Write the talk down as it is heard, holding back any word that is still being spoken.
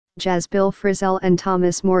Jazz Bill Frisell and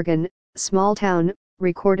Thomas Morgan, Small Town,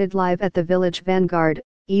 recorded live at the Village Vanguard,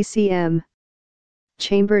 ECM.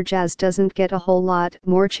 Chamber jazz doesn't get a whole lot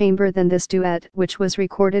more chamber than this duet, which was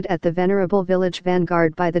recorded at the venerable Village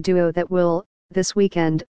Vanguard by the duo that will, this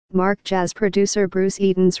weekend, mark jazz producer Bruce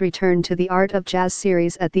Eaton's return to the Art of Jazz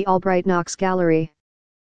series at the Albright Knox Gallery.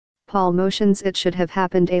 Paul Motion's It Should Have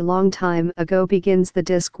Happened a Long Time Ago begins the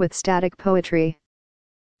disc with static poetry.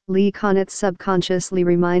 Lee Konitz subconsciously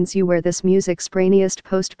reminds you where this music's brainiest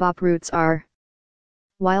post-bop roots are.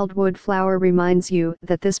 Wildwood Flower reminds you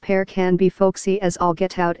that this pair can be folksy as all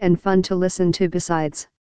get out and fun to listen to besides.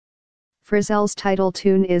 Frisell's title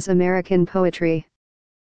tune is American Poetry.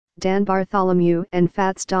 Dan Bartholomew and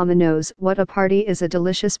Fats Domino's What a Party is a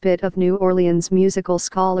delicious bit of New Orleans musical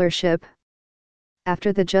scholarship.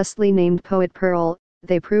 After the justly named poet Pearl,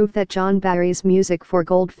 they prove that John Barry's music for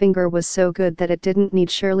Goldfinger was so good that it didn't need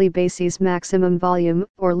Shirley Bassey's maximum volume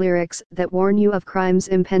or lyrics that warn you of crime's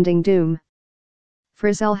impending doom.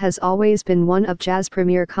 Frisell has always been one of jazz's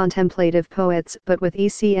premier contemplative poets, but with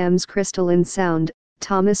ECM's crystalline sound,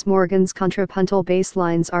 Thomas Morgan's contrapuntal bass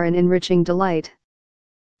lines are an enriching delight.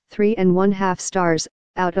 3.5 stars,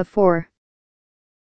 out of 4.